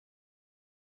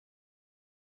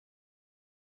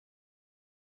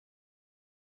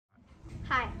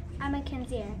Hi, I'm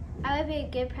Mackenzie. I would be a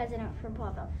good president for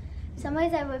Pawville. Some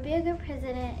ways I would be a good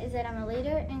president is that I'm a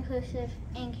leader, inclusive,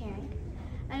 and caring.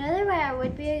 Another way I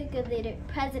would be a good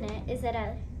president is that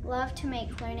I love to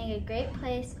make learning a great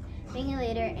place, being a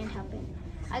leader, and helping.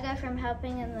 I go from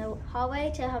helping in the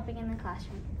hallway to helping in the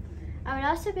classroom. I would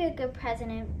also be a good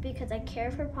president because I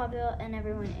care for Pawville and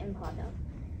everyone in Pawville.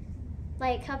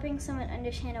 Like helping someone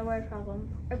understand a word problem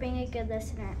or being a good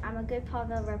listener, I'm a good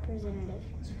Pawville representative.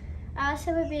 I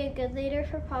also would be a good leader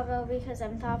for Pawville because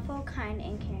I'm thoughtful, kind,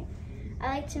 and caring.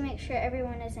 I like to make sure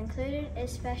everyone is included,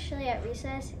 especially at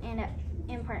recess and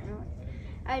in partner work.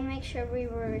 I would make sure we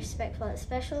were respectful at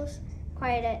specials,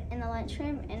 quiet in the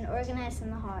lunchroom, and organized in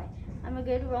the hallway. I'm a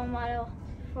good role model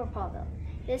for Pawville.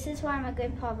 This is why I'm a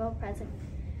good Pawville president.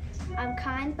 I'm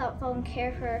kind, thoughtful, and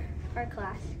care for our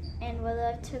class, and would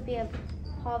love to be a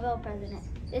Pawville president.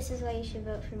 This is why you should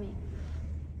vote for me.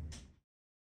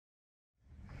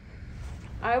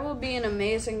 I will be an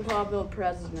amazing Pawville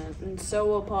president, and so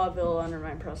will Pawville under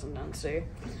my presidency.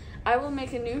 I will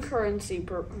make a new currency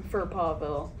for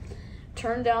Pawville,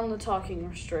 turn down the talking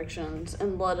restrictions,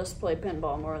 and let us play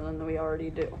pinball more than we already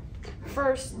do.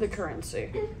 First, the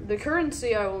currency. The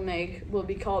currency I will make will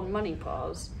be called Money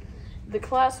Paws. The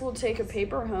class will take a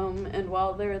paper home, and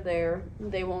while they're there,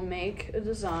 they will make a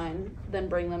design, then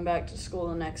bring them back to school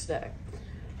the next day.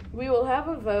 We will have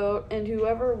a vote, and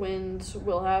whoever wins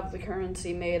will have the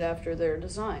currency made after their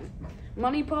design.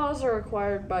 Money Paws are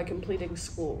acquired by completing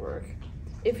schoolwork.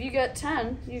 If you get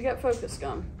 10, you get focus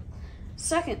gum.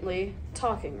 Secondly,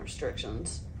 talking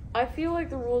restrictions. I feel like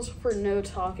the rules for no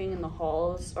talking in the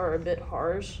halls are a bit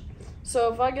harsh,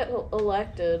 so if I get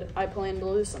elected, I plan to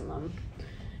loosen them.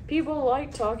 People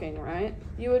like talking, right?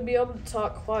 You would be able to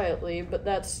talk quietly, but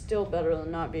that's still better than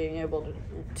not being able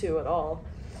to at all.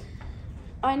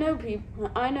 I know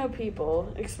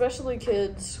people, especially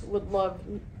kids, would love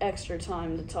extra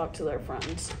time to talk to their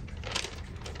friends.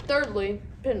 Thirdly,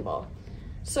 pinball.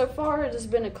 So far, it has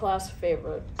been a class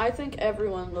favorite. I think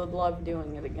everyone would love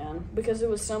doing it again because it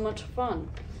was so much fun.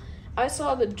 I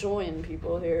saw the joy in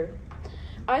people here.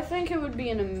 I think it would be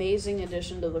an amazing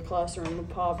addition to the classroom of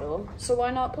Pawville, so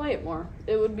why not play it more?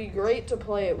 It would be great to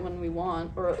play it when we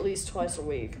want, or at least twice a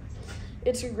week.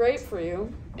 It's great for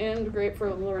you, and great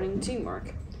for learning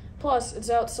teamwork. Plus, it's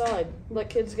outside.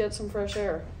 Let kids get some fresh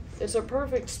air. It's a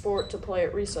perfect sport to play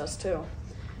at recess, too.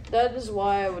 That is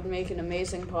why I would make an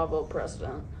amazing Pawville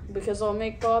president, because I'll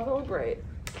make Pawville great.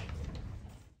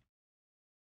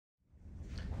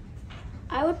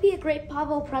 I would be a great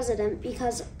Pawville president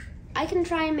because I can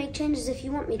try and make changes if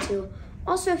you want me to.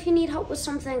 Also, if you need help with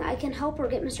something, I can help or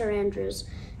get Mr. Andrews.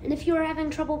 And if you are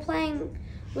having trouble playing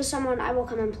with someone, I will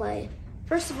come and play.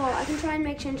 First of all, I can try and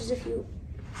make changes if you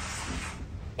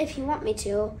want me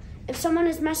to. If someone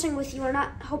is messing with you or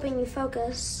not helping you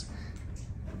focus,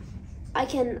 I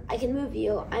can move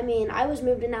you. I mean, I was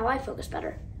moved and now I focus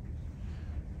better.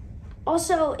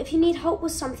 Also, if you need help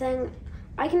with something,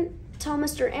 I can tell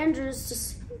Mr. Andrews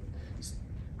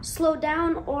to slow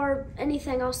down or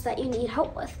anything else that you need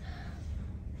help with.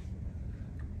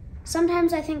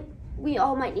 Sometimes I think we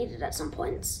all might need it at some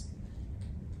points.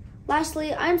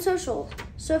 Lastly, I'm social,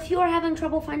 so if you are having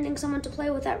trouble finding someone to play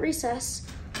with at recess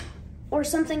or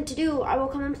something to do, I will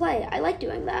come and play. I like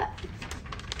doing that.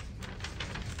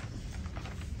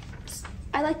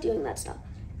 I like doing that stuff.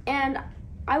 And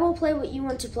I will play what you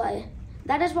want to play.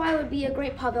 That is why I would be a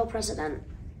great Pawville president.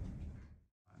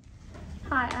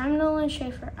 Hi, I'm Nolan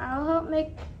Schaefer. I'll help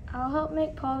make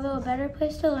Pawville a better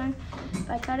place to learn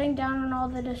by cutting down on all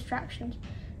the distractions.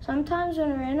 Sometimes when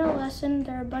we're in a lesson,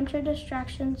 there are a bunch of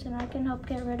distractions, and I can help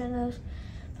get rid of those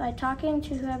by talking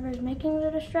to whoever's making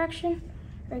the distraction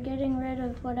or getting rid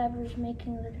of whatever's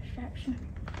making the distraction.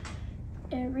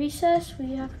 At recess,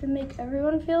 we have to make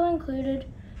everyone feel included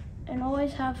and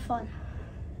always have fun.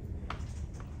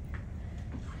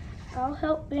 I'll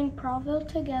help bring Pawville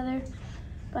together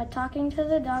by talking to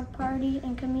the dog party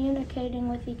and communicating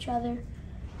with each other,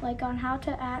 like on how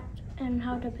to act and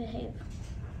how to behave.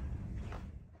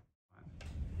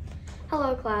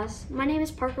 Hello class, my name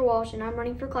is Parker Walsh and I'm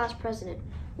running for class president.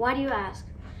 Why do you ask?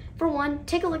 For one,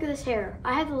 take a look at this hair.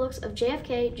 I have the looks of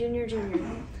JFK Jr.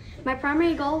 My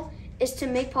primary goal is to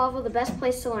make Pawville the best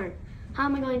place to learn. How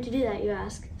am I going to do that, you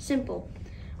ask? Simple.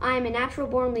 I am a natural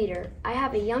born leader. I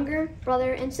have a younger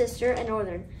brother and sister at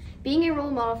Northern. Being a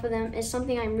role model for them is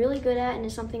something I'm really good at and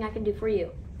is something I can do for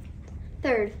you.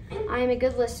 Third, I am a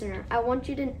good listener. I want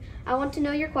to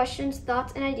know your questions,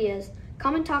 thoughts, and ideas.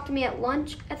 Come and talk to me at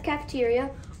lunch, at the cafeteria,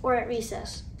 or at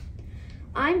recess.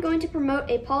 I'm going to promote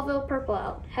a Pawville Purple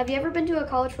Out. Have you ever been to a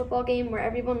college football game where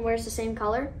everyone wears the same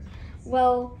color?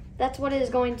 Well, That's what it is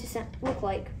going to look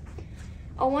like.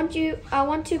 I want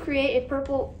to create a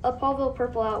Pawville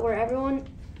purple out where everyone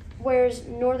wears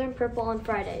northern purple on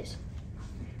Fridays.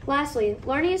 Lastly,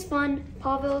 learning is fun,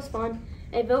 Pawville is fun.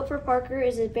 A vote for Parker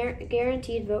is a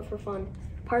guaranteed vote for fun.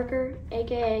 Parker,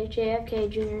 aka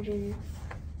JFK Jr.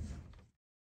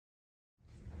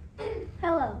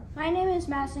 Hello, my name is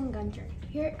Madison Gunter.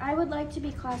 Here, I would like to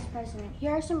be class president.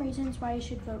 Here are some reasons why you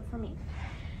should vote for me.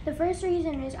 The first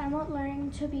reason is I want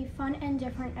learning to be fun and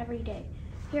different every day.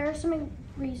 Here are some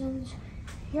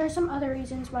other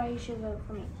reasons why you should vote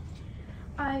for me.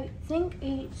 I think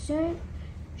a student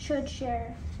should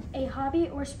share a hobby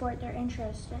or sport they're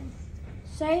interested in.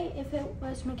 Say if it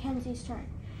was Mackenzie's turn.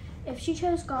 If she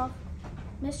chose golf,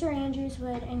 Mr. Andrews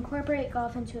would incorporate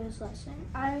golf into his lesson.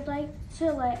 I would like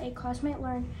to let a classmate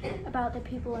learn about the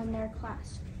people in their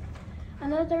class.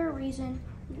 Another reason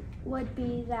would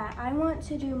be that I want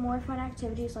to do more fun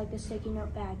activities like the sticky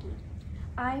note baggie.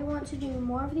 I want to do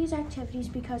more of these activities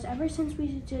because ever since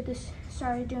we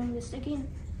started doing the sticky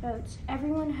notes,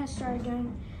 everyone has started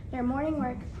doing their morning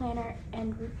work planner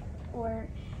or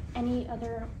any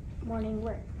other morning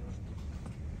work.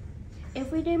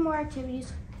 If we did more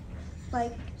activities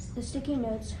like the sticky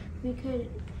notes, we could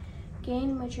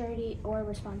gain maturity or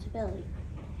responsibility.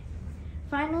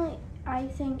 Finally, I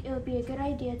think it would be a good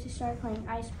idea to start playing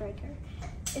Icebreaker.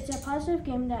 It's a positive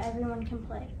game that everyone can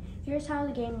play. Here's how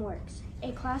the game works.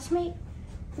 A classmate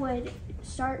would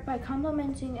start by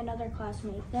complimenting another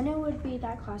classmate. Then it would be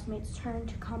that classmate's turn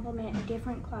to compliment a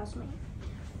different classmate.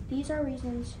 These are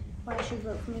reasons why you should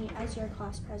vote for me as your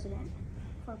class president.